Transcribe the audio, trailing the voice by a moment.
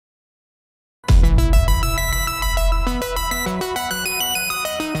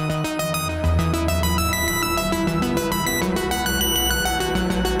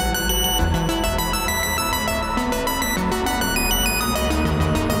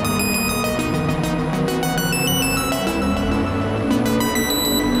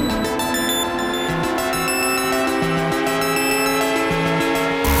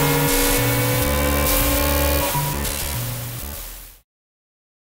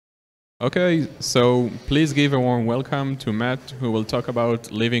Okay, so please give a warm welcome to Matt, who will talk about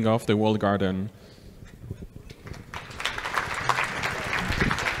living off the walled garden.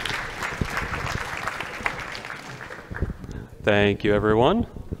 Thank you, everyone.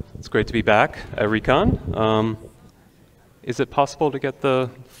 It's great to be back at Recon. Is it possible to get the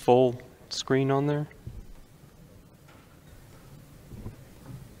full screen on there?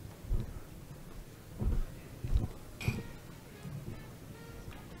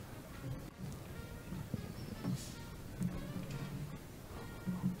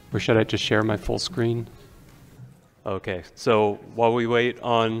 Or should I just share my full screen? Okay, so while we wait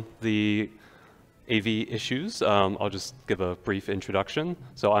on the AV issues, I'll just give a brief introduction.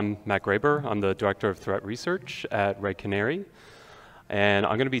 So I'm Matt Graber. I'm the Director of Threat Research at Red Canary. And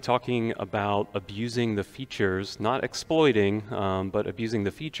I'm going to be talking about abusing the features, not exploiting, but abusing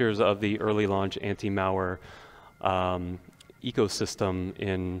the features of the early launch anti-malware ecosystem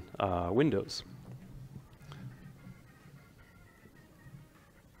in Windows.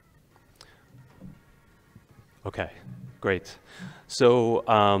 Okay, great. So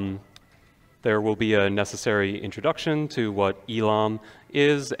there will be a necessary introduction to what ELAM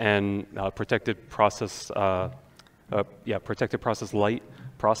is and protected process light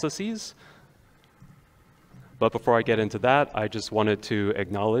processes. But before I get into that, I just wanted to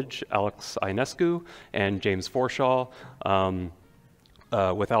acknowledge Alex Ionescu and James Forshaw,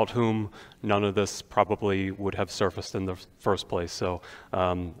 without whom none of this probably would have surfaced in the first place. So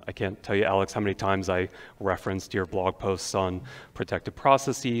I can't tell you, Alex, how many times I referenced your blog posts on protected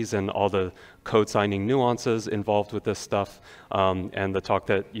processes and all the code signing nuances involved with this stuff. And the talk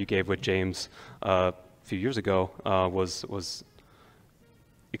that you gave with James a few years ago was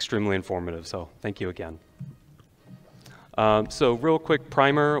extremely informative. So thank you again. So real quick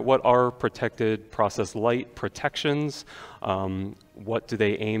primer, what are protected process light protections? What do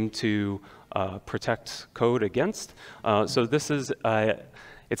they aim to protect code against? So this is,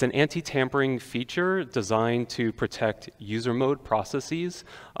 it's an anti-tampering feature designed to protect user mode processes,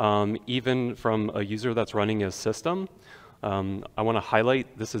 even from a user that's running a system. I want to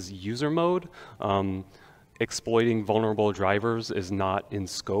highlight this is user mode. Exploiting vulnerable drivers is not in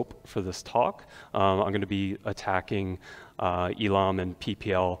scope for this talk. I'm going to be attacking ELAM and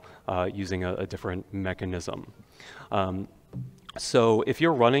PPL using a different mechanism. So if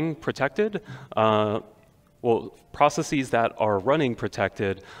you're running protected, well, processes that are running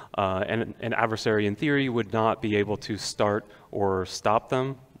protected, and an adversary in theory would not be able to start or stop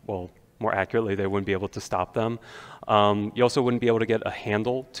them. Well, more accurately, they wouldn't be able to stop them. You also wouldn't be able to get a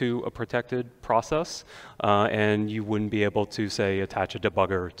handle to a protected process, and you wouldn't be able to, say, attach a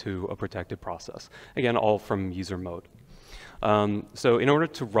debugger to a protected process. Again, all from user mode. So in order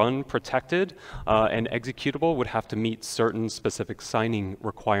to run protected, an executable would have to meet certain specific signing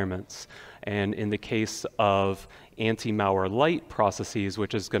requirements. And in the case of anti-malware-light processes,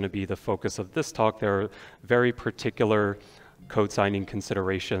 which is going to be the focus of this talk, there are very particular code signing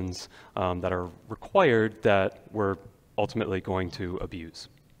considerations that are required that we're ultimately going to abuse.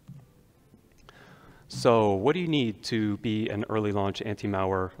 So what do you need to be an early launch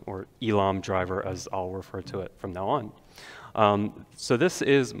anti-malware, or ELAM driver, as I'll refer to it from now on? So this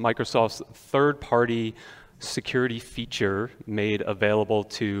is Microsoft's third-party security feature made available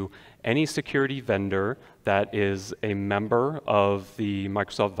to any security vendor that is a member of the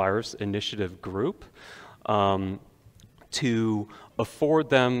Microsoft Virus Initiative group, to afford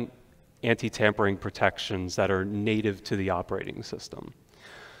them anti-tampering protections that are native to the operating system.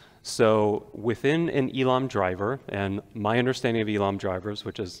 So within an ELAM driver, and my understanding of ELAM drivers,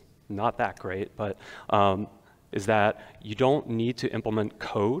 which is not that great, but is that you don't need to implement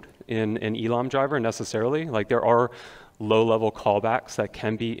code in an ELAM driver necessarily. Like, there are low-level callbacks that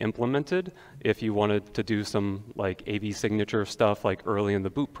can be implemented if you wanted to do some like AV signature stuff like early in the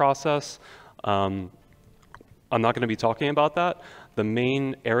boot process. I'm not going to be talking about that. The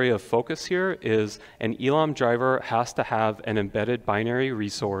main area of focus here is an ELAM driver has to have an embedded binary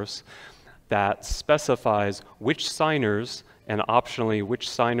resource that specifies which signers, and optionally which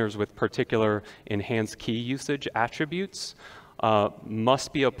signers with particular enhanced key usage attributes,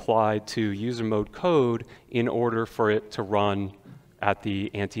 must be applied to user mode code in order for it to run at the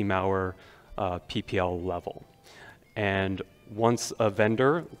anti-malware PPL level. And once a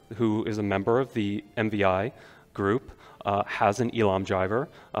vendor who is a member of the MVI group has an ELAM driver,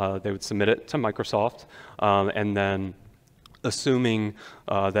 they would submit it to Microsoft, and then assuming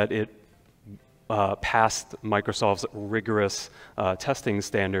that it passed Microsoft's rigorous testing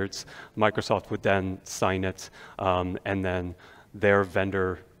standards, Microsoft would then sign it, and then their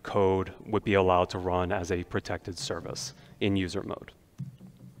vendor code would be allowed to run as a protected service in user mode.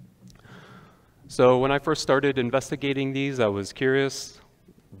 So when I first started investigating these, I was curious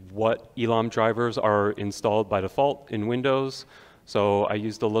what ELAM drivers are installed by default in Windows. So I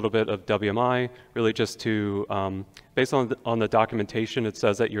used a little bit of WMI, really just to, based on the documentation, it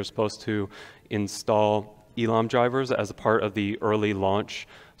says that you're supposed to install ELAM drivers as a part of the early launch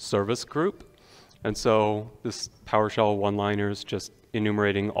service group. And so this PowerShell one-liner is just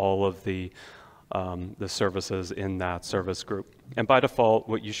enumerating all of the services in that service group. And by default,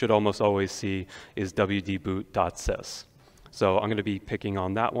 what you should almost always see is wdboot.sys. So I'm going to be picking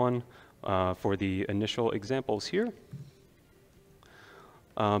on that one for the initial examples here.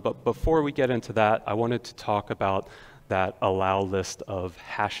 But before we get into that, I wanted to talk about that allow list of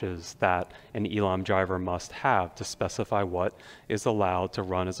hashes that an ELAM driver must have to specify what is allowed to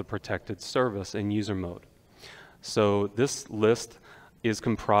run as a protected service in user mode. So this list is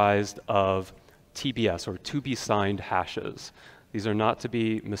comprised of TBS, or to be signed hashes. These are not to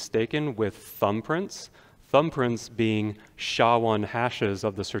be mistaken with thumbprints. Thumbprints being SHA-1 hashes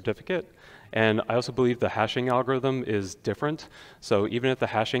of the certificate. And I also believe the hashing algorithm is different. So even if the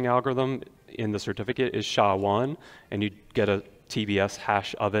hashing algorithm in the certificate is SHA-1 and you get a TBS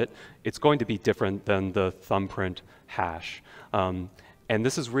hash of it, it's going to be different than the thumbprint hash. And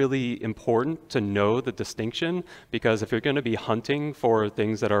this is really important to know the distinction, because if you're going to be hunting for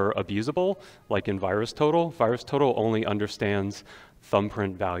things that are abusable, like in VirusTotal only understands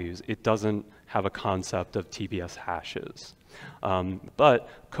thumbprint values. It doesn't have a concept of TBS hashes. But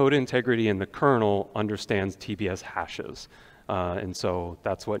code integrity in the kernel understands TBS hashes. And so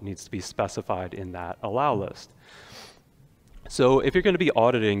that's what needs to be specified in that allow list. So if you're going to be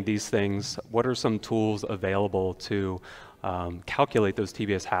auditing these things, what are some tools available to calculate those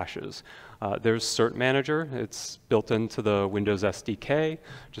TBS hashes? There's Cert Manager. It's built into the Windows SDK.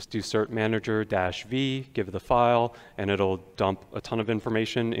 Just do Cert Manager -v, give it the file, and it'll dump a ton of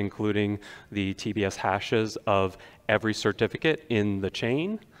information, including the TBS hashes of every certificate in the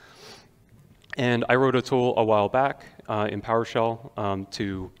chain. And I wrote a tool a while back in PowerShell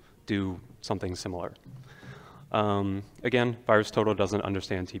to do something similar. Again, VirusTotal doesn't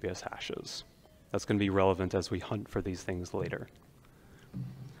understand TBS hashes. That's going to be relevant as we hunt for these things later.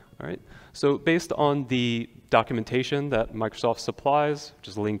 All right. So based on the documentation that Microsoft supplies, which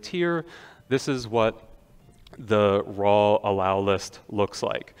is linked here, this is what the raw allow list looks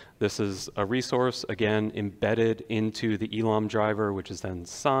like. This is a resource, again, embedded into the ELAM driver, which is then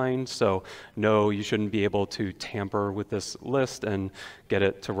signed. So no, you shouldn't be able to tamper with this list and get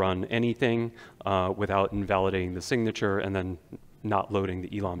it to run anything without invalidating the signature and then not loading the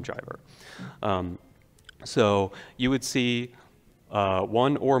ELAM driver. So you would see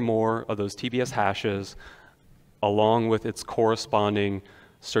one or more of those TBS hashes along with its corresponding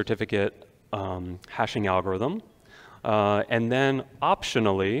certificate hashing algorithm. And then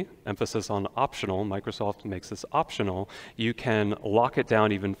optionally, emphasis on optional, Microsoft makes this optional, you can lock it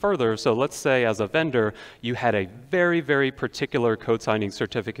down even further. So let's say as a vendor, you had a very, very particular code signing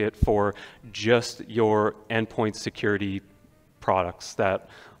certificate for just your endpoint security products that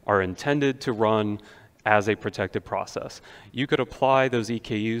are intended to run as a protected process. You could apply those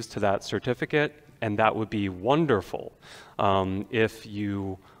EKUs to that certificate, and that would be wonderful if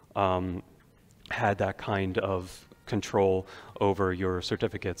you had that kind of control over your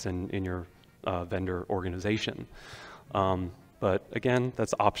certificates in your vendor organization. But again,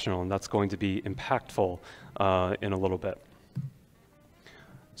 that's optional, and that's going to be impactful in a little bit.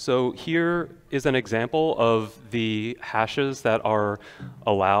 So here is an example of the hashes that are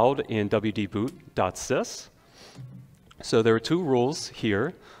allowed in wdboot.sys. So there are two rules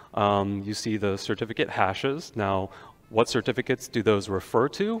here. You see the certificate hashes. Now, what certificates do those refer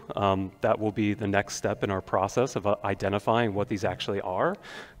to? That will be the next step in our process of identifying what these actually are,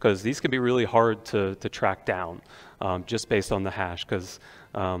 because these can be really hard to track down just based on the hash, because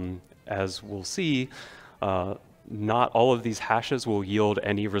as we'll see, not all of these hashes will yield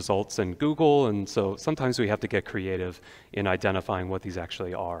any results in Google, and so sometimes we have to get creative in identifying what these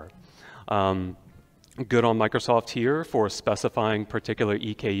actually are. Good on Microsoft here for specifying particular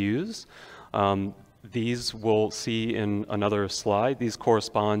EKUs. These we'll see in another slide. These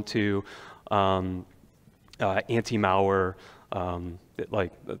correspond to anti-malware.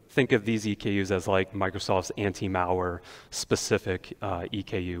 Think of these EKUs as like Microsoft's anti-malware specific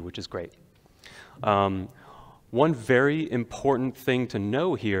EKU, which is great. One very important thing to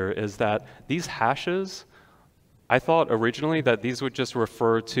know here is that these hashes, I thought originally that these would just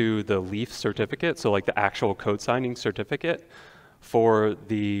refer to the leaf certificate, so like the actual code signing certificate for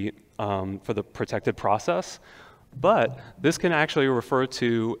the protected process. But this can actually refer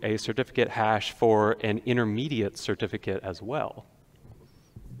to a certificate hash for an intermediate certificate as well.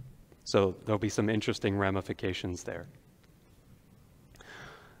 So there'll be some interesting ramifications there.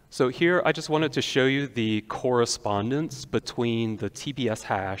 So here I just wanted to show you the correspondence between the TBS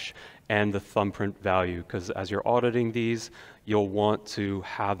hash and the thumbprint value, because as you're auditing these, you'll want to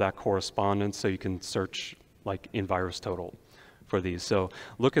have that correspondence so you can search like in VirusTotal for these. So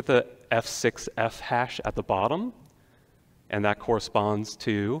look at the F6F hash at the bottom, and that corresponds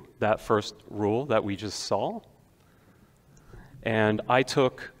to that first rule that we just saw. And I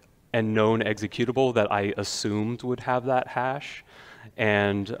took a known executable that I assumed would have that hash,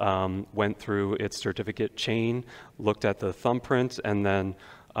 and went through its certificate chain, looked at the thumbprint, and then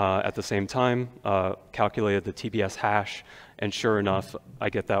at the same time calculated the TBS hash, and sure enough, I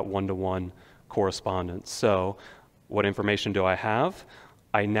get that one-to-one correspondence. So what information do I have?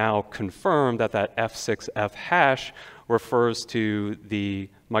 I now confirm that that F6F hash refers to the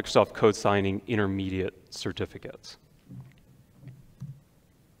Microsoft Code Signing Intermediate certificates.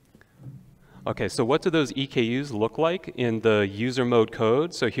 Okay, so what do those EKUs look like in the user mode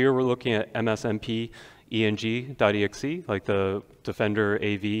code? So here we're looking at MSMP eng.exe, like the Defender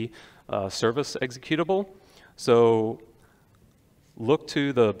AV service executable. So look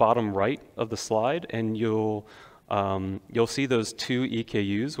to the bottom right of the slide, and you'll see those two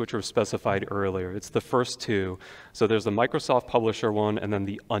EKUs, which were specified earlier. It's the first two. So there's the Microsoft Publisher one, and then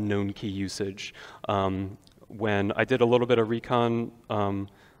the unknown key usage. When I did a little bit of Recon,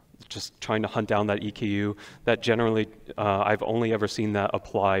 just trying to hunt down that EKU, that generally, I've only ever seen that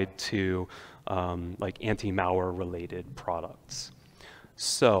applied to like anti-malware related products.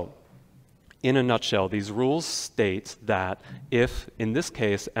 So in a nutshell, these rules state that if, in this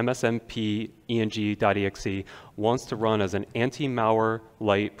case, MSMP eng.exe wants to run as an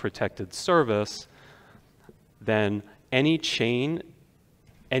anti-malware-light protected service, then any chain,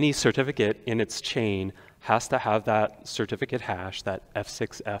 any certificate in its chain has to have that certificate hash, that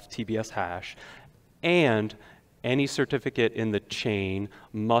F6F TBS hash, and any certificate in the chain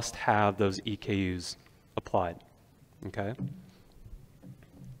must have those EKUs applied, okay?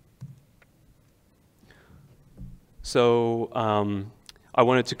 So I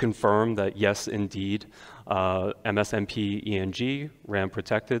wanted to confirm that yes, indeed, MSMP ENG ran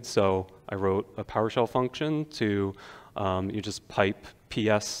protected, so I wrote a PowerShell function to, you just pipe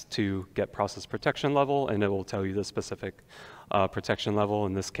PS to get process protection level, and it will tell you the specific protection level.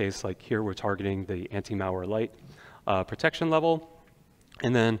 In this case, like here, we're targeting the anti-malware-light protection level.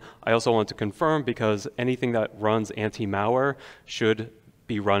 And then I also want to confirm, because anything that runs anti-malware should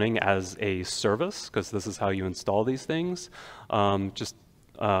be running as a service, because this is how you install these things. I'm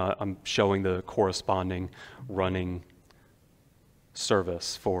showing the corresponding running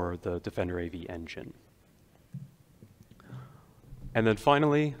service for the Defender AV engine. And then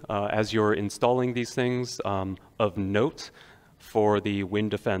finally, as you're installing these things, of note, for the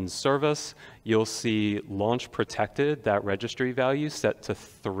WinDefend service, you'll see launch protected, that registry value set to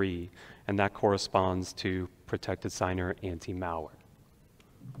 3, and that corresponds to protected signer anti-malware.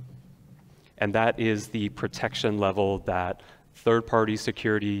 And that is the protection level that third-party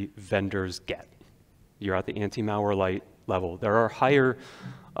security vendors get. You're at the anti-malware-light level. There are higher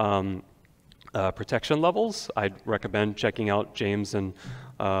protection levels. I'd recommend checking out James and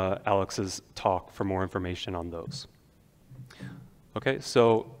Alex's talk for more information on those. Okay,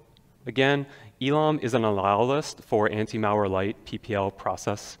 so again, ELAM is an allow list for anti-malware-light PPL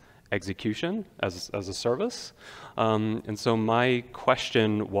process execution as a service. And so my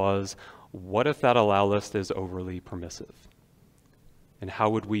question was, what if that allow list is overly permissive? And how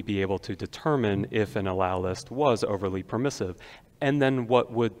would we be able to determine if an allow list was overly permissive? And then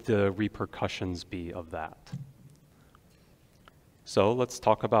what would the repercussions be of that? So let's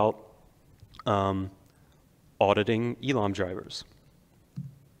talk about auditing ELAM drivers.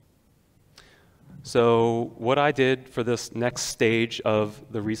 So what I did for this next stage of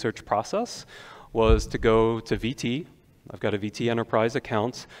the research process was to go to VT. I've got a VT Enterprise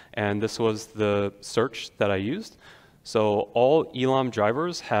account, and this was the search that I used. So all ELAM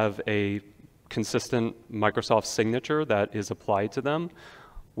drivers have a consistent Microsoft signature that is applied to them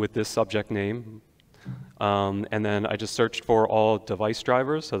with this subject name. And then I just searched for all device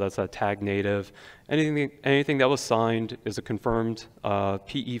drivers, so that's a tag native. Anything that was signed is a confirmed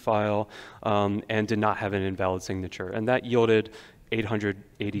PE file and did not have an invalid signature. And that yielded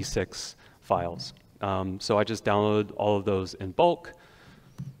 886 files. So I just downloaded all of those in bulk.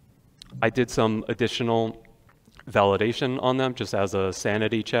 I did some additional validation on them just as a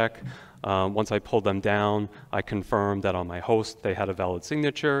sanity check. Once I pulled them down, I confirmed that on my host they had a valid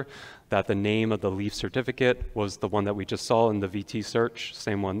signature, that the name of the leaf certificate was the one that we just saw in the VT search,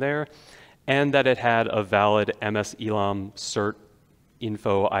 same one there, and that it had a valid MS ELAM cert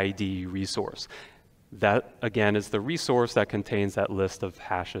info ID resource. That, again, is the resource that contains that list of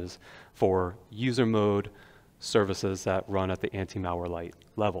hashes for user mode services that run at the anti-malware-light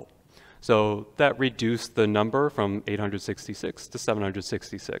level. So that reduced the number from 866 to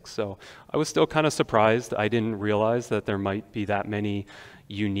 766. So I was still kind of surprised. I didn't realize that there might be that many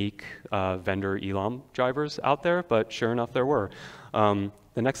unique vendor ELAM drivers out there, but sure enough, there were. The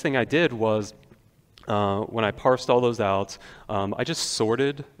next thing I did was, when I parsed all those out, I just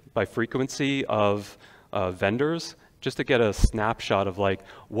sorted by frequency of vendors just to get a snapshot of like,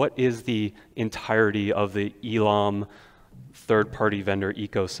 what is the entirety of the ELAM third-party vendor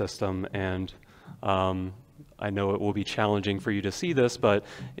ecosystem. And I know it will be challenging for you to see this, but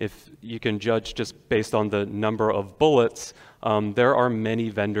if you can judge just based on the number of bullets, there are many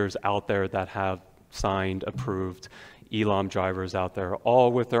vendors out there that have signed, approved ELAM drivers out there,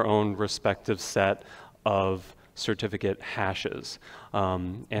 all with their own respective set of certificate hashes.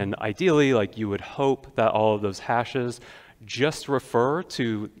 And ideally, like, you would hope that all of those hashes just refer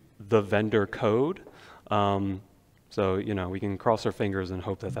to the vendor code. So, you know, we can cross our fingers and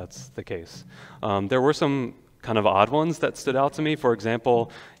hope that that's the case. There were some kind of odd ones that stood out to me. For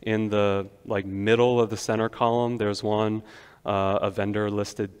example, in the middle of the center column, there's one, a vendor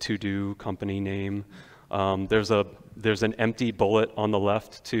listed to do company name. There's an empty bullet on the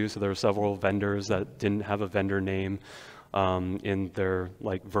left too, so there are several vendors that didn't have a vendor name in their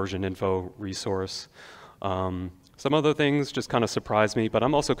version info resource. Some other things just kind of surprised me, but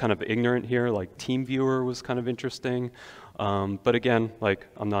I'm also kind of ignorant here. Like TeamViewer was kind of interesting. But again,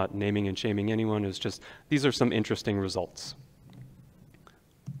 I'm not naming and shaming anyone. It's just, these are some interesting results.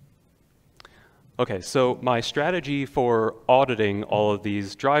 Okay, so my strategy for auditing all of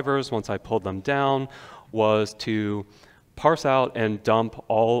these drivers once I pulled them down was to parse out and dump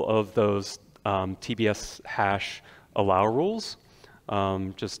all of those TBS hash allow rules.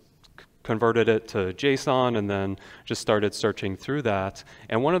 Just converted it to JSON and then just started searching through that.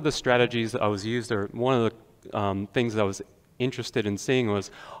 And one of the strategies that I was used, or one of the things that I was interested in seeing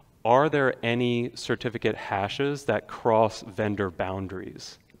was, are there any certificate hashes that cross vendor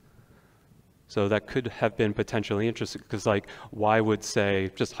boundaries? So that could have been potentially interesting, because why would,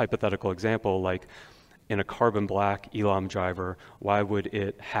 say, just hypothetical example, in a carbon black ELAM driver, why would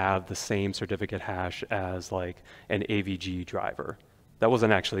it have the same certificate hash as an AVG driver? That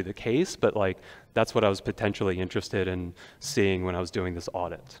wasn't actually the case, but that's what I was potentially interested in seeing when I was doing this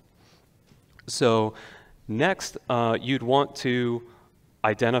audit. So next, you'd want to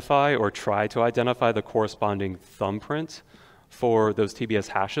identify or try to identify the corresponding thumbprint for those TBS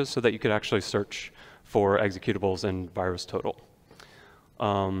hashes so that you could actually search for executables in VirusTotal.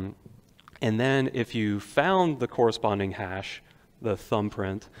 And then if you found the corresponding hash, the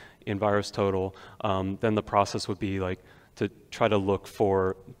thumbprint in VirusTotal, then the process would be to try to look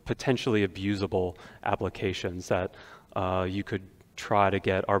for potentially abusable applications that you could try to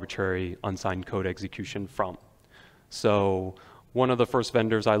get arbitrary unsigned code execution from. So one of the first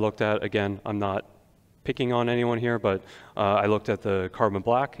vendors I looked at, again, I'm not picking on anyone here, but I looked at the carbon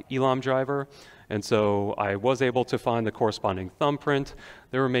black ELAM driver. And so I was able to find the corresponding thumbprint.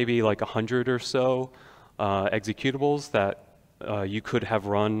 There were maybe 100 or so executables that you could have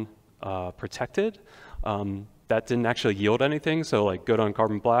run protected. That didn't actually yield anything. So good on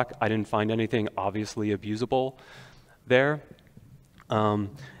carbon black, I didn't find anything obviously abusable there. And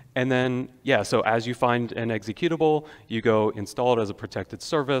then, yeah, so as you find an executable, you go install it as a protected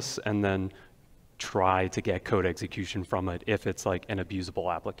service and then try to get code execution from it if it's an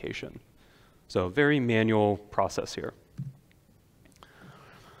abusable application. So very manual process here.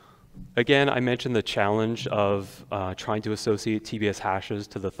 Again, I mentioned the challenge of trying to associate TBS hashes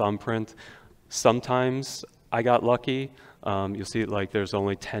to the thumbprint. Sometimes I got lucky. You'll see there's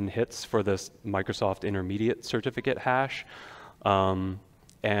only 10 hits for this Microsoft Intermediate certificate hash. And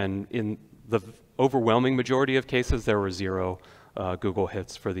in the overwhelming majority of cases, there were 0 Google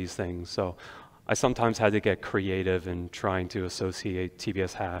hits for these things. So I sometimes had to get creative in trying to associate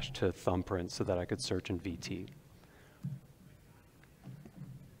TBS hash to thumbprint so that I could search in VT.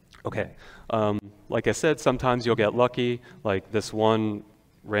 Okay, like I said, sometimes you'll get lucky. This one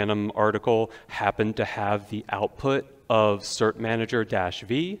random article happened to have the output of cert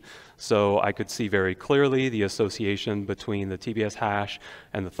manager-v, so I could see very clearly the association between the TBS hash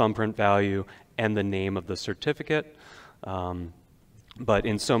and the thumbprint value and the name of the certificate. But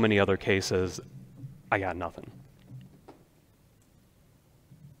in so many other cases, I got nothing.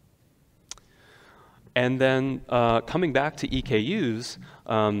 And then coming back to EKUs,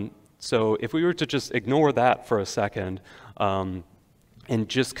 so if we were to just ignore that for a second and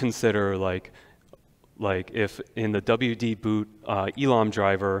just consider like if in the WD boot ELAM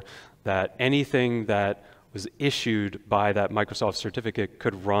driver that anything that was issued by that Microsoft certificate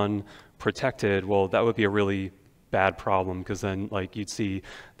could run protected, well, that would be a really bad problem, because then like you'd see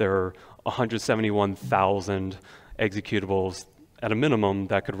there are 171,000 executables at a minimum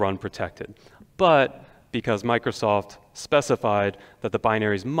that could run protected. But because Microsoft specified that the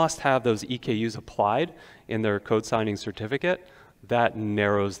binaries must have those EKUs applied in their code signing certificate, that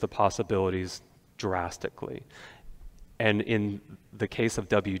narrows the possibilities drastically. And in the case of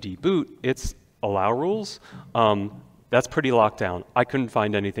WD boot, its allow rules, that's pretty locked down. I couldn't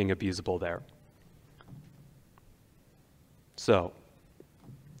find anything abusable there. So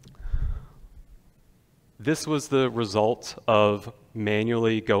this was the result of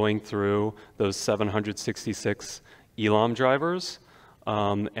manually going through those 766 ELAM drivers,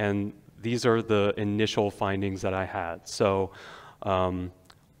 and these are the initial findings that I had. So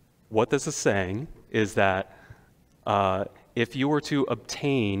what this is saying is that if you were to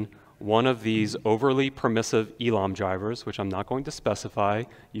obtain one of these overly permissive ELAM drivers, which I'm not going to specify,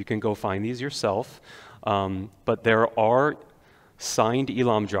 you can go find these yourself, but there are signed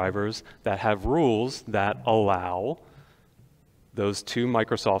ELAM drivers that have rules that allow those two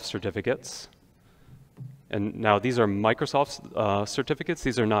Microsoft certificates. And now these are Microsoft certificates.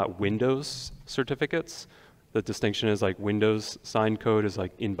 These are not Windows certificates. The distinction is like Windows signed code is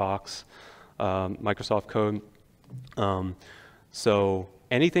like inbox Microsoft code. So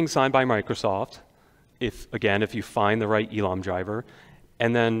anything signed by Microsoft, if you find the right ELAM driver,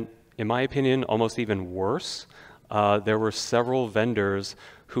 and then in my opinion, almost even worse, there were several vendors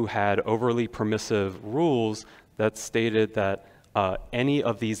who had overly permissive rules that stated that any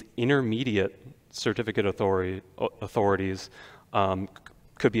of these intermediate certificate authorities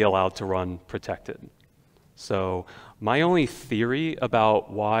could be allowed to run protected. So my only theory about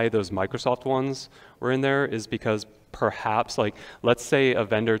why those Microsoft ones were in there is because perhaps, like, let's say a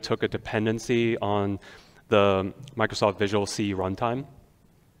vendor took a dependency on the Microsoft Visual C runtime,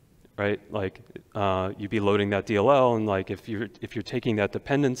 right? Like you'd be loading that DLL, and like if you're taking that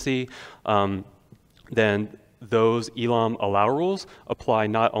dependency, then those ELAM allow rules apply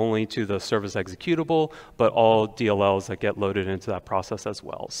not only to the service executable, but all DLLs that get loaded into that process as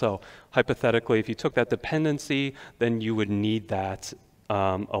well. So hypothetically, if you took that dependency, then you would need that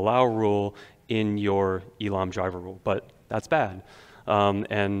allow rule in your ELAM driver rule, but that's bad.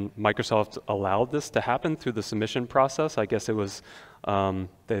 And Microsoft allowed this to happen through the submission process. I guess it was,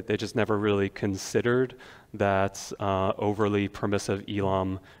 they just never really considered that overly permissive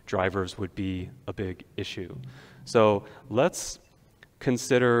ELAM drivers would be a big issue. So let's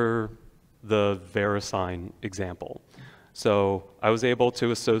consider the VeriSign example. So I was able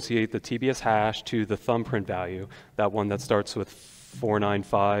to associate the TBS hash to the thumbprint value, that one that starts with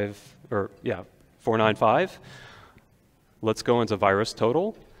 495, or yeah, 495. Let's go into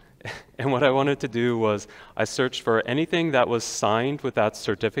VirusTotal. And what I wanted to do was I searched for anything that was signed with that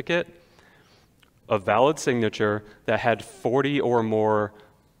certificate, a valid signature that had 40 or more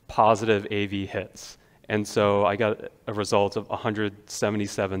positive AV hits. And so I got a result of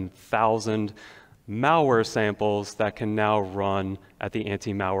 177,000 malware samples that can now run at the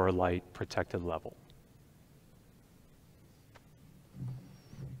anti-malware-light protected level.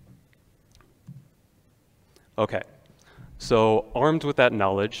 Okay, so armed with that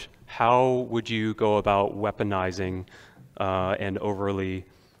knowledge, how would you go about weaponizing an overly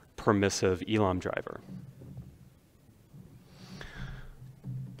permissive ELAM driver?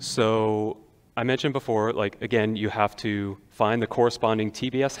 So I mentioned before, like again, you have to find the corresponding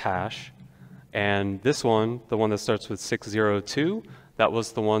TBS hash, and this one, the one that starts with 602, that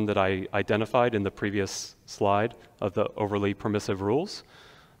was the one that I identified in the previous slide of the overly permissive rules.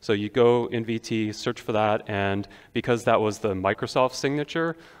 So you go in VT, search for that, and because that was the Microsoft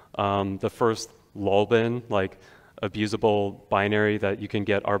signature, the first lolbin, like abusable binary that you can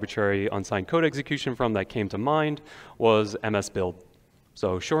get arbitrary unsigned code execution from that came to mind was MS-build.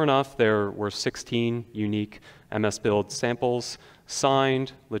 So sure enough, there were 16 unique MS-build samples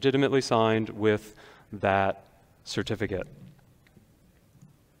signed, legitimately signed with that certificate.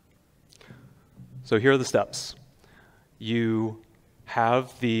 So here are the steps. You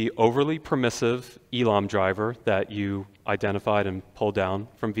have the overly permissive ELAM driver that you identified and pulled down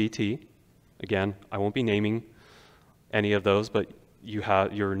from VT. Again, I won't be naming any of those, but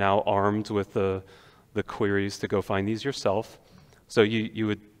you're now armed with the queries to go find these yourself. So you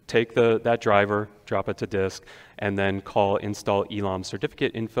would take that driver, drop it to disk, and then call install ELAM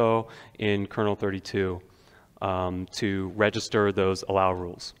certificate info in kernel 32 to register those allow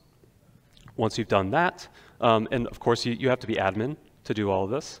rules. Once you've done that, and of course you have to be admin to do all of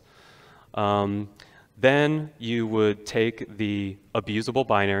this, Then you would take the abusable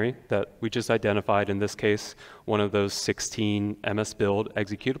binary that we just identified, in this case, one of those 16 MS-build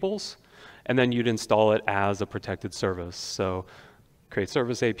executables, and then you'd install it as a protected service. So create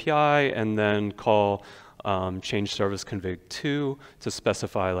service API and then call change service config 2 to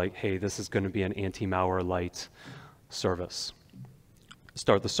specify like, hey, this is going to be an anti-malware-light service.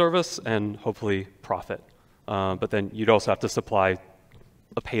 Start the service and hopefully profit. But then you'd also have to supply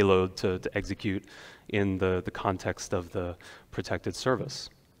a payload to execute in the context of the protected service.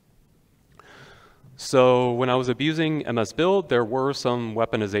 So when I was abusing MS-build, there were some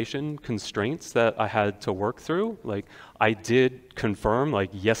weaponization constraints that I had to work through. Like, I did confirm, like,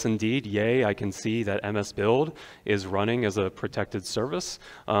 yes, indeed, yay, I can see that MS-build is running as a protected service,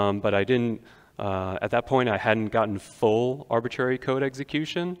 but I didn't, at that point, I hadn't gotten full arbitrary code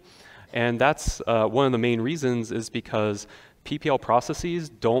execution. And that's one of the main reasons is because PPL processes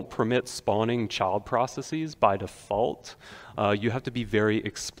don't permit spawning child processes by default. You have to be very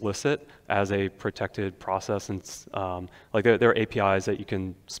explicit as a protected process, and like there are APIs that you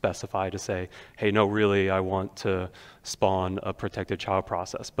can specify to say, hey, no, really, I want to spawn a protected child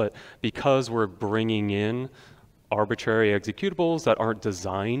process. But because we're bringing in arbitrary executables that aren't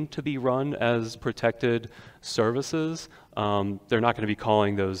designed to be run as protected services, they're not going to be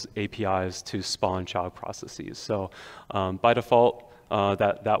calling those APIs to spawn child processes. So by default,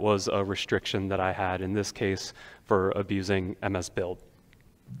 that was a restriction that I had in this case for abusing MS-build.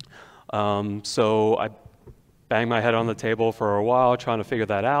 So I banged my head on the table for a while trying to figure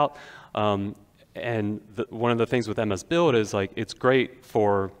that out. And one of the things with MS-build is like it's great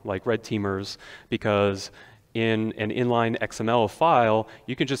for like red teamers because in an inline XML file,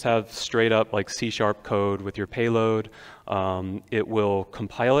 you can just have straight up like C# code with your payload. It will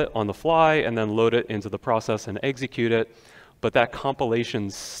compile it on the fly and then load it into the process and execute it. But that compilation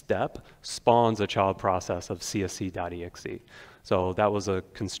step spawns a child process of csc.exe. So that was a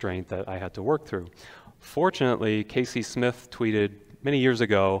constraint that I had to work through. Fortunately, Casey Smith tweeted many years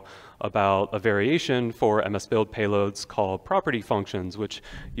ago about a variation for MS-build payloads called property functions, which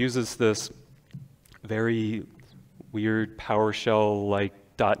uses this very weird PowerShell-like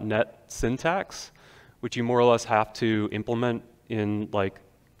 .NET syntax, which you more or less have to implement in like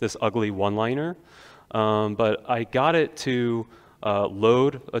this ugly one-liner. But I got it to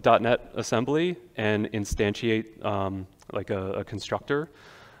load a .NET assembly and instantiate like a constructor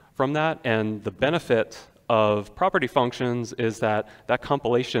from that. And the benefit of property functions is that that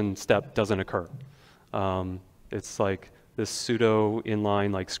compilation step doesn't occur. It's like this pseudo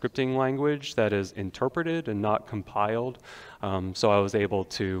inline like scripting language that is interpreted and not compiled. So I was able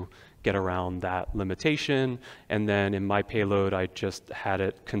to get around that limitation. And then in my payload, I just had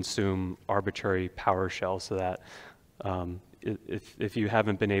it consume arbitrary PowerShell so that if you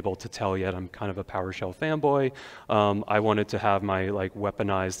haven't been able to tell yet, I'm kind of a PowerShell fanboy. I wanted to have my like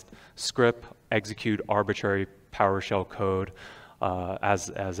weaponized script execute arbitrary PowerShell code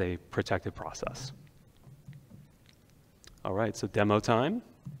as a protected process. All right, so demo time.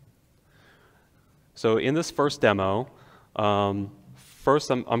 So in this first demo,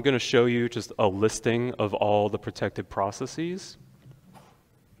 first I'm going to show you just a listing of all the protected processes.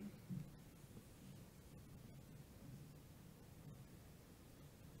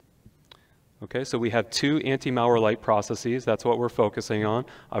 Okay, so we have two anti-malware-light processes. That's what we're focusing on.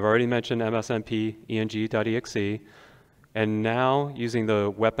 I've already mentioned MSMP eng.exe. And now, using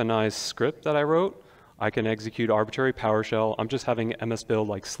the weaponized script that I wrote, I can execute arbitrary PowerShell. I'm just having MS-build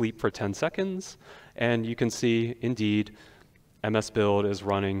like sleep for 10 seconds. And you can see, indeed, MS-build is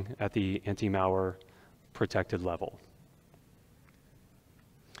running at the anti-malware protected level.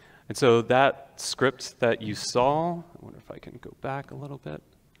 And so that script that you saw, I wonder if I can go back a little bit.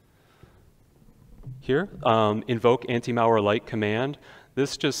 Here, invoke anti-malware-light command.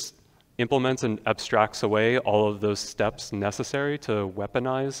 This just implements and abstracts away all of those steps necessary to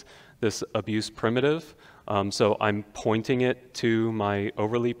weaponize this abuse primitive. So I'm pointing it to my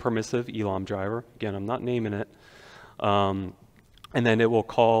overly permissive ELAM driver. Again, I'm not naming it. And then it will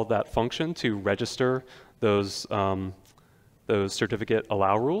call that function to register those certificate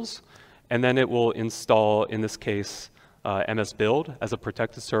allow rules. And then it will install, in this case, MS-build as a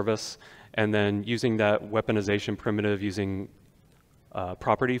protected service. And then using that weaponization primitive using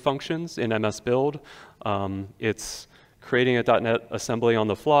property functions in MS-build, it's creating a .NET assembly on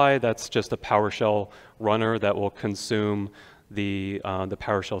the fly. That's just a PowerShell runner that will consume the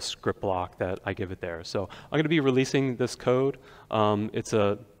PowerShell script block that I give it there. So I'm going to be releasing this code. It's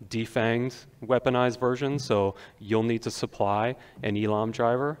a defanged weaponized version, so you'll need to supply an ELAM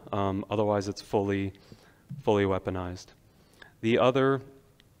driver. Otherwise, it's fully weaponized. The other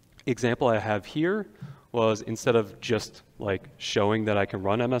example I have here was instead of just like showing that I can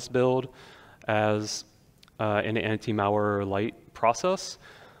run MS build as an anti-malware-light process,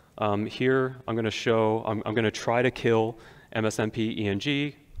 here I'm going to show, I'm going to try to kill MSMP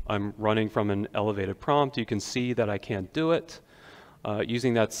ENG. I'm running from an elevated prompt. You can see that I can't do it.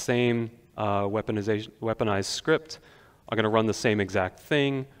 Using that same weaponized script, I'm going to run the same exact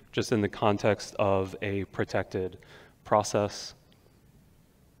thing, just in the context of a protected process.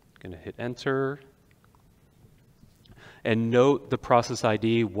 Going to hit enter. And note the process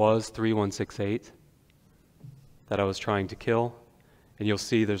ID was 3168 that I was trying to kill. And you'll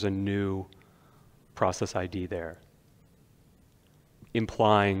see there's a new process ID there,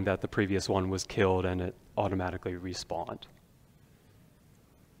 implying that the previous one was killed and it automatically respawned.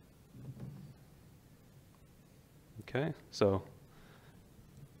 Okay, so,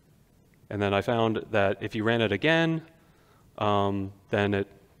 and then I found that if you ran it again, then it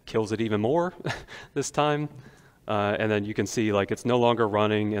kills it even more this time. And then you can see like it's no longer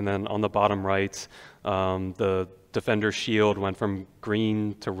running, and then on the bottom right, the defender shield went from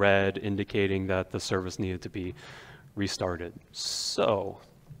green to red, indicating that the service needed to be restarted. So,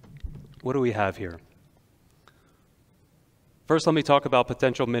 what do we have here? First, let me talk about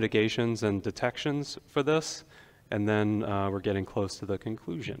potential mitigations and detections for this, and then we're getting close to the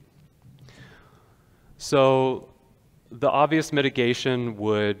conclusion. So, the obvious mitigation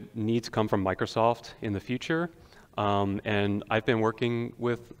would need to come from Microsoft in the future. And I've been working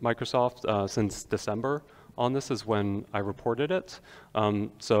with Microsoft since December on this is when I reported it.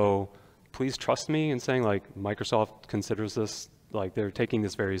 So please trust me in saying like Microsoft considers this, like they're taking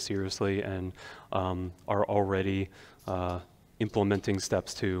this very seriously and are already implementing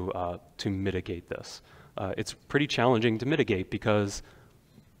steps to mitigate this. It's pretty challenging to mitigate because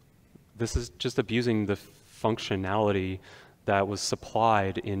this is just abusing the functionality that was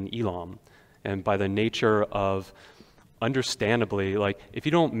supplied in ELAM. And by the nature of, understandably, like if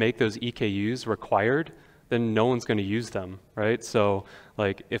you don't make those EKUs required, then no one's going to use them, right? So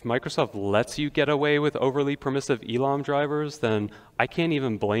like if Microsoft lets you get away with overly permissive ELAM drivers, then I can't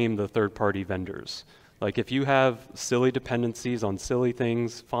even blame the third-party vendors. Like if you have silly dependencies on silly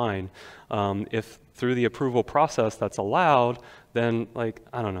things, fine. If through the approval process that's allowed, then like,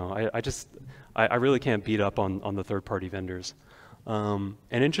 I don't know, I really can't beat up on the third-party vendors. An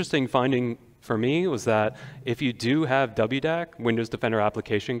interesting finding for me was that if you do have WDAC, Windows Defender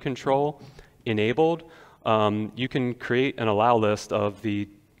Application Control, enabled, you can create an allow list of the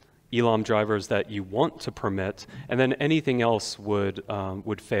ELAM drivers that you want to permit, and then anything else would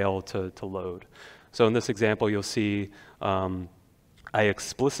fail to load. So in this example, you'll see I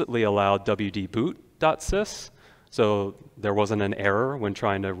explicitly allowed wdboot.sys, so there wasn't an error when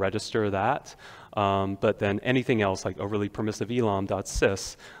trying to register that. But then anything else like overly permissive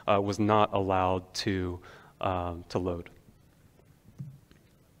elam.sys was not allowed to load.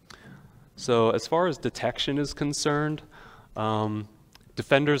 So as far as detection is concerned,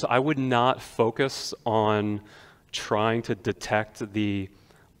 defenders, I would not focus on trying to detect the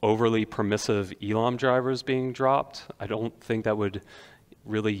overly permissive ELAM drivers being dropped. I don't think that would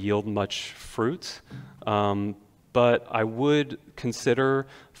really yield much fruit. But I would consider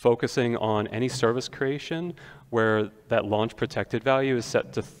focusing on any service creation where that launch protected value is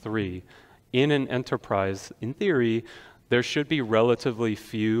set to 3. In an enterprise, in theory, there should be relatively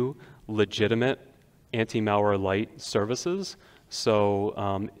few legitimate anti-malware-light services.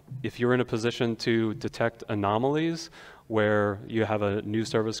 So if you're in a position to detect anomalies where you have a new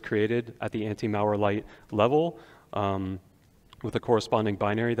service created at the anti-malware-light level with a corresponding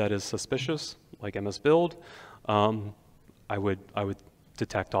binary that is suspicious, like MS build, I would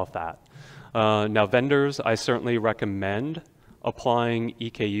detect off that. Now vendors, I certainly recommend applying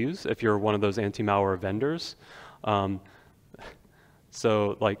EKUs if you're one of those anti-malware vendors.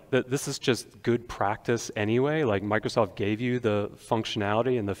 So like this is just good practice anyway. Like Microsoft gave you the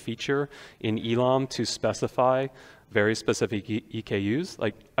functionality and the feature in ELAM to specify very specific EKUs.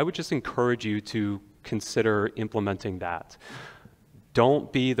 Like I would just encourage you to consider implementing that.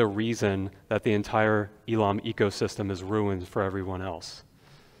 Don't be the reason that the entire ELAM ecosystem is ruined for everyone else.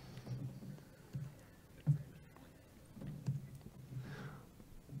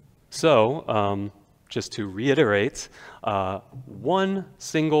 So, just to reiterate, one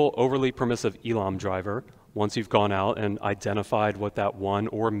single overly permissive ELAM driver, once you've gone out and identified what that one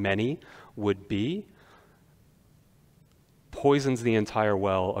or many would be, poisons the entire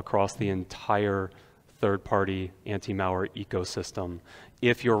well across the entire third-party anti-malware ecosystem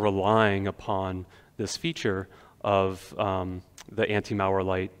if you're relying upon this feature of the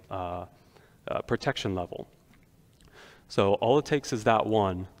anti-malware-light protection level. So all it takes is that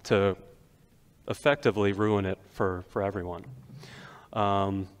one to effectively ruin it for everyone.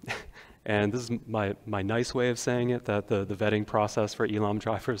 And this is my nice way of saying it, that the vetting process for ELAM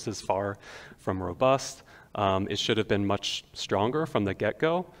drivers is far from robust. It should have been much stronger from the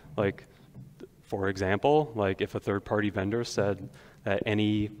get-go. Like, for example, like if a third-party vendor said that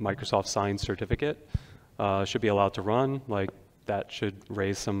any Microsoft signed certificate should be allowed to run, like that should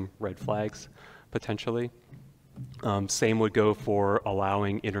raise some red flags potentially. Same would go for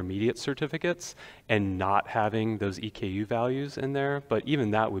allowing intermediate certificates and not having those EKU values in there, but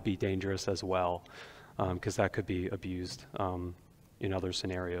even that would be dangerous as well, because that could be abused in other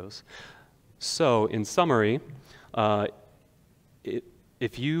scenarios. So in summary,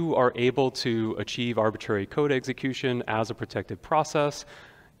 if you are able to achieve arbitrary code execution as a protected process,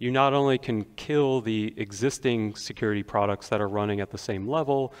 you not only can kill the existing security products that are running at the same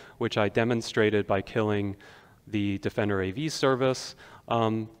level, which I demonstrated by killing the Defender AV service,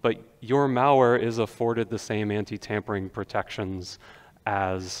 but your malware is afforded the same anti-tampering protections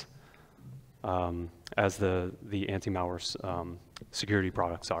as the anti-malware security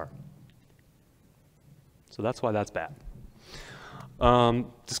products are. So that's why that's bad.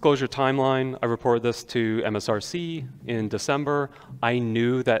 Disclosure timeline, I reported this to MSRC in December. I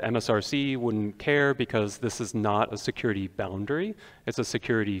knew that MSRC wouldn't care because this is not a security boundary, it's a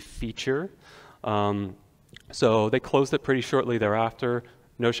security feature. So they closed it pretty shortly thereafter.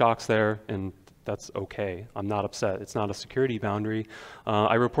 No shocks there, and that's okay. I'm not upset. It's not a security boundary.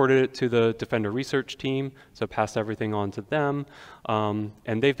 I reported it to the Defender research team, so passed everything on to them.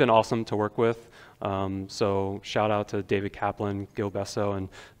 And they've been awesome to work with. So shout out to David Kaplan, Gil Besso, and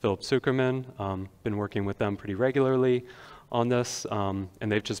Philip Zuckerman. Been working with them pretty regularly on this, and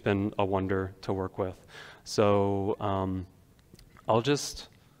they've just been a wonder to work with. So I'll just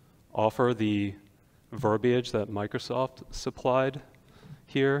offer the verbiage that Microsoft supplied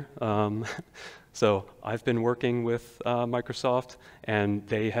here. So I've been working with Microsoft, and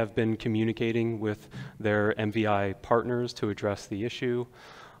they have been communicating with their MVI partners to address the issue.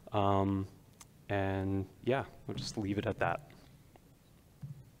 And yeah, we'll just leave it at that.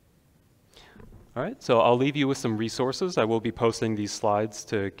 All right, so I'll leave you with some resources. I will be posting these slides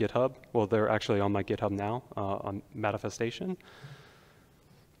to GitHub. Well, they're actually on my GitHub now, on Manifestation.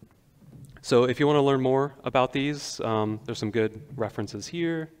 So if you want to learn more about these, there's some good references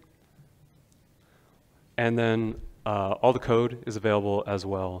here. And then all the code is available as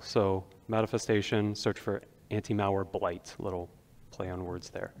well. So Manifestation, search for anti-malware-light, little play on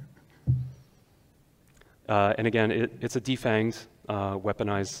words there. And again, it's a defanged,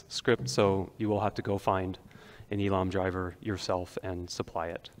 weaponized script, so you will have to go find an ELAM driver yourself and supply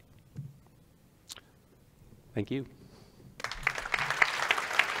it. Thank you.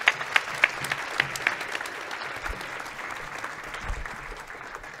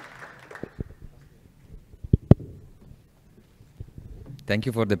 Thank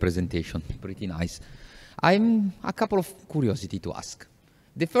you for the presentation, pretty nice. I'm a couple of curiosity to ask.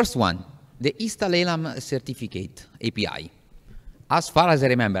 The first one, the install ELAM certificate API. As far as I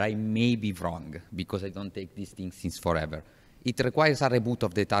remember, I may be wrong because I don't take these things since forever. It requires a reboot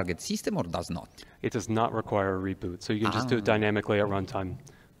of the target system or does not? It does not require a reboot, so you can just do it dynamically at runtime.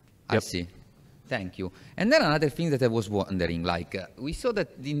 I see. Thank you. And then another thing that I was wondering, like, we saw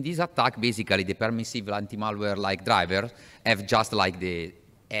that in this attack, basically, the permissive anti-malware-like driver have just like the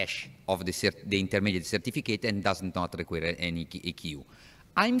hash of the intermediate certificate and does not require any EQ.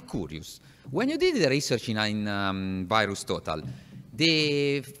 I'm curious, when you did the research in Virus Total,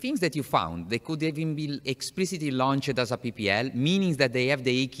 the things that you found, they could even be explicitly launched as a PPL, meaning that they have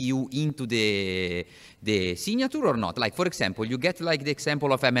the EQ into the signature or not? Like, for example, you get like the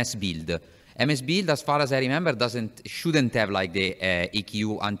example of MS Build. MS Build, as far as I remember, shouldn't have like the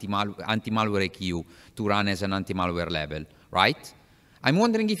EQ, anti-malware EQ to run as an anti-malware level, right? I'm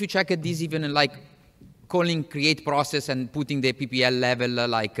wondering if you checked this even like calling create process and putting the PPL level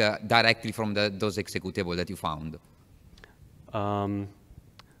like directly from those executable that you found.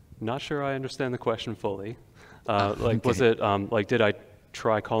 Not sure I understand the question fully. Like, okay. Was it like, did I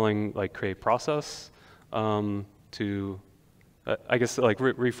try calling like create process to? I guess like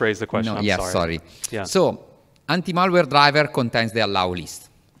rephrase the question. No, I'm yes, sorry. Yeah. So anti-malware driver contains the allow list.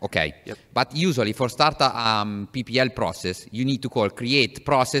 Okay. Yep. But usually for start a PPL process, you need to call create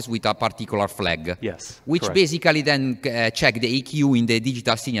process with a particular flag. Yes. Which correct. Basically then check the EQ in the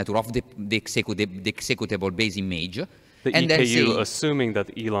digital signature of the executable base image. The and EKU, then say, assuming that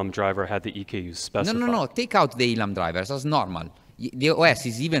the ELAM driver had the EKU specified. No. Take out the ELAM drivers as normal. The OS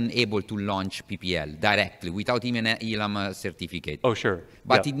is even able to launch PPL directly without even an ELAM certificate. Oh, sure.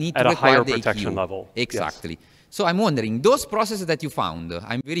 But yeah. it needs to require a higher the protection EQ. level. Exactly. Yes. So I'm wondering, those processes that you found,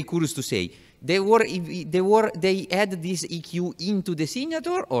 I'm very curious to say, they add this EQ into the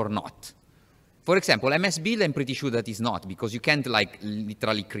signature or not? For example, MS build, I'm pretty sure that is not, because you can't like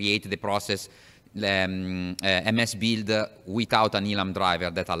literally create the process MS build without an ELAM driver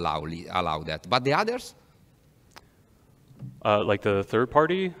that allow that. But the others? Like the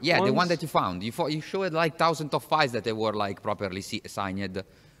third-party Yeah, ones? the one that you found. You showed like thousands of files that they were like properly signed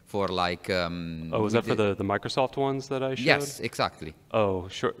for like... oh, was that for the Microsoft ones that I showed? Yes, exactly. Oh,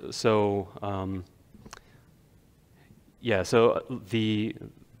 sure. So, yeah, so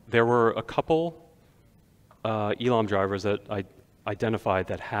there were a couple ELAM drivers that I identified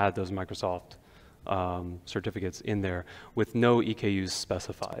that had those Microsoft certificates in there with no EKUs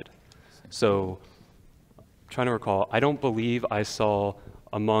specified. So, trying to recall, I don't believe I saw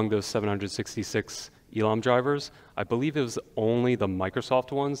among those 766 ELAM drivers, I believe it was only the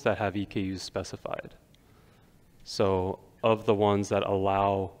Microsoft ones that have EKUs specified. So of the ones that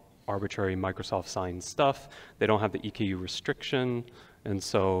allow arbitrary Microsoft signed stuff, they don't have the EKU restriction, and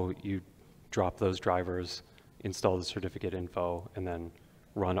so you drop those drivers, install the certificate info, and then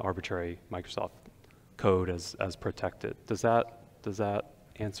run arbitrary Microsoft code as protected. Does that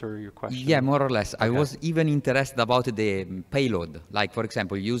answer your question? Yeah, more or less. Okay. I was even interested about the payload. Like, for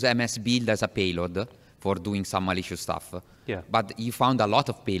example, use MS build as a payload for doing some malicious stuff. Yeah. But you found a lot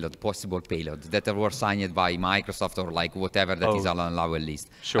of possible payloads that were signed by Microsoft or like whatever that is on our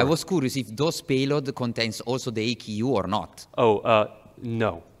list. Sure. I was curious if those payload contains also the AKU or not. Oh,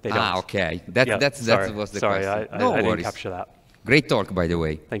 no, they don't. Ah, okay. That was the Sorry, question. I No didn't worries. capture that. Great talk, by the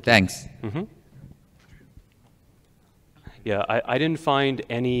way. Thank you. Thanks. Mm-hmm. Yeah, I didn't find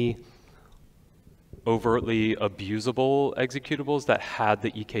any overtly abusable executables that had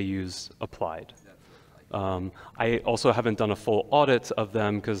the EKUs applied. I also haven't done a full audit of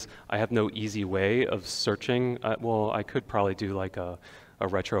them because I have no easy way of searching. Well, I could probably do like a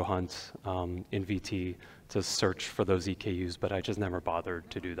retro hunt in VT to search for those EKUs, but I just never bothered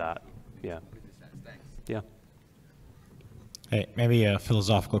to do that. Yeah. Yeah. Hey, maybe a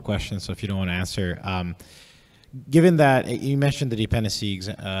philosophical question, so if you don't want to answer. Given that you mentioned the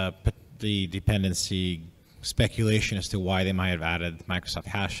dependency speculation as to why they might have added Microsoft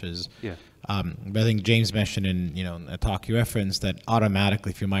hashes. Yeah. But I think James mentioned in a talk you referenced that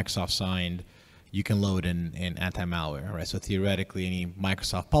automatically, if you're Microsoft signed, you can load in anti-malware, right? So theoretically, any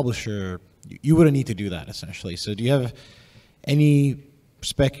Microsoft publisher, you wouldn't need to do that essentially. So do you have any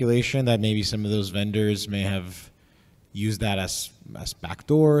speculation that maybe some of those vendors may have used that as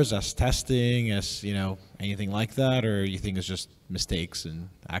backdoors, as testing, as anything like that, or you think it's just mistakes and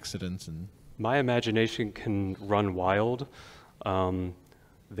accidents? And my imagination can run wild.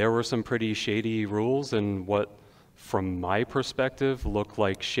 There were some pretty shady rules and what, from my perspective, look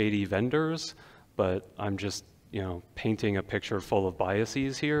like shady vendors, but I'm just painting a picture full of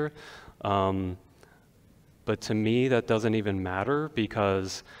biases here. But to me, that doesn't even matter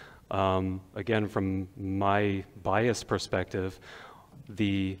because, again, from my bias perspective,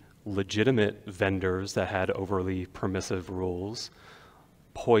 the legitimate vendors that had overly permissive rules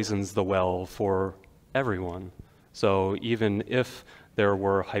poisons the well for everyone. So even if there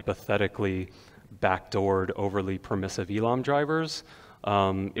were hypothetically backdoored overly permissive ELAM drivers,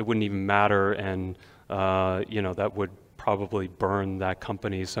 it wouldn't even matter, and that would probably burn that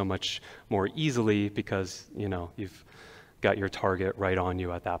company so much more easily because you've got your target right on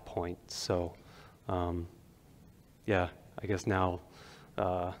you at that point. So yeah, I guess now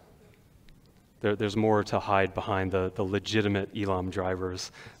there's more to hide behind the legitimate ELAM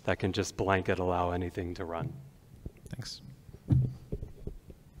drivers that can just blanket allow anything to run. thanks.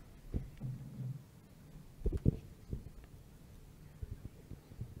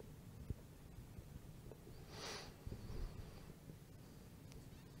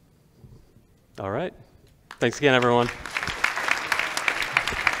 All right. Thanks again, everyone.